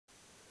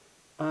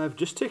I've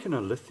just taken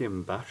a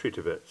lithium battery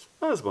to bits,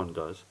 as one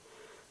does,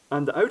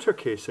 and the outer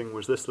casing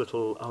was this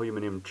little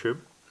aluminium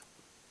tube,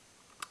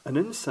 and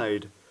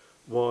inside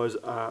was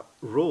a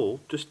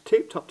roll just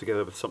taped up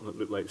together with something that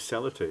looked like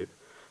sellotape,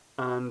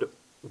 and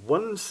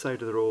one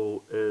side of the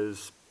roll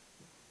is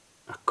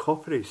a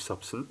coppery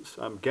substance,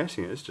 I'm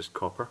guessing it is just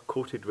copper,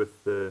 coated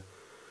with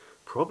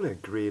probably a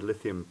grey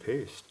lithium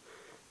paste.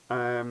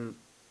 And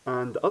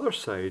the other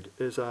side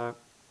is I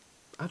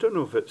don't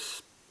know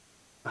if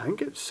I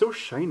think it's so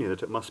shiny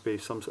that it must be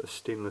some sort of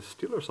stainless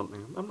steel or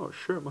something. I'm not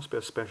sure, it must be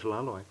a special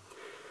alloy.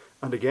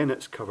 And again,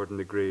 it's covered in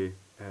the grey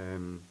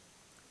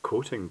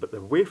coating, but they're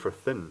wafer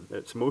thin.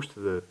 It's most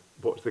of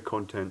what the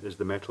content is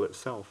the metal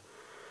itself.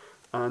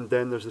 And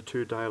then there's the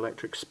two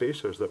dielectric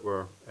spacers that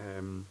were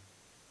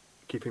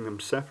keeping them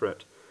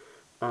separate.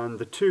 And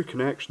the two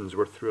connections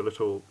were through a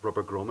little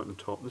rubber grommet on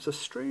top. There's a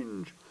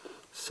strange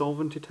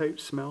solventy type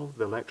smell,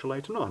 the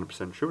electrolyte. I'm not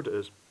 100% sure what it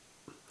is.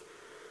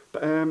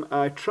 But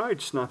I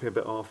tried snapping a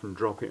bit off and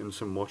dropping it in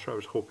some water. I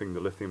was hoping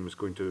the lithium was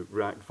going to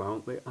react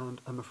violently,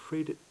 and I'm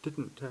afraid it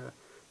didn't. A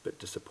bit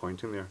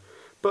disappointing there.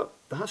 But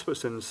that's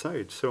what's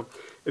inside. So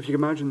if you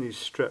can imagine these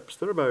strips,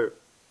 they're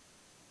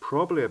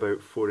probably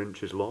about 4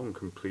 inches long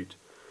complete.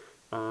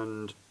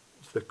 And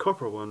it's the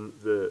copper one,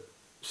 the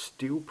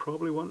steel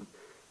probably one,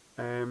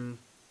 and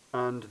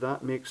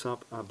that makes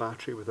up a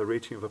battery with a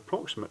rating of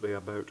approximately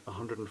about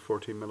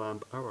 140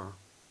 milliamp hour.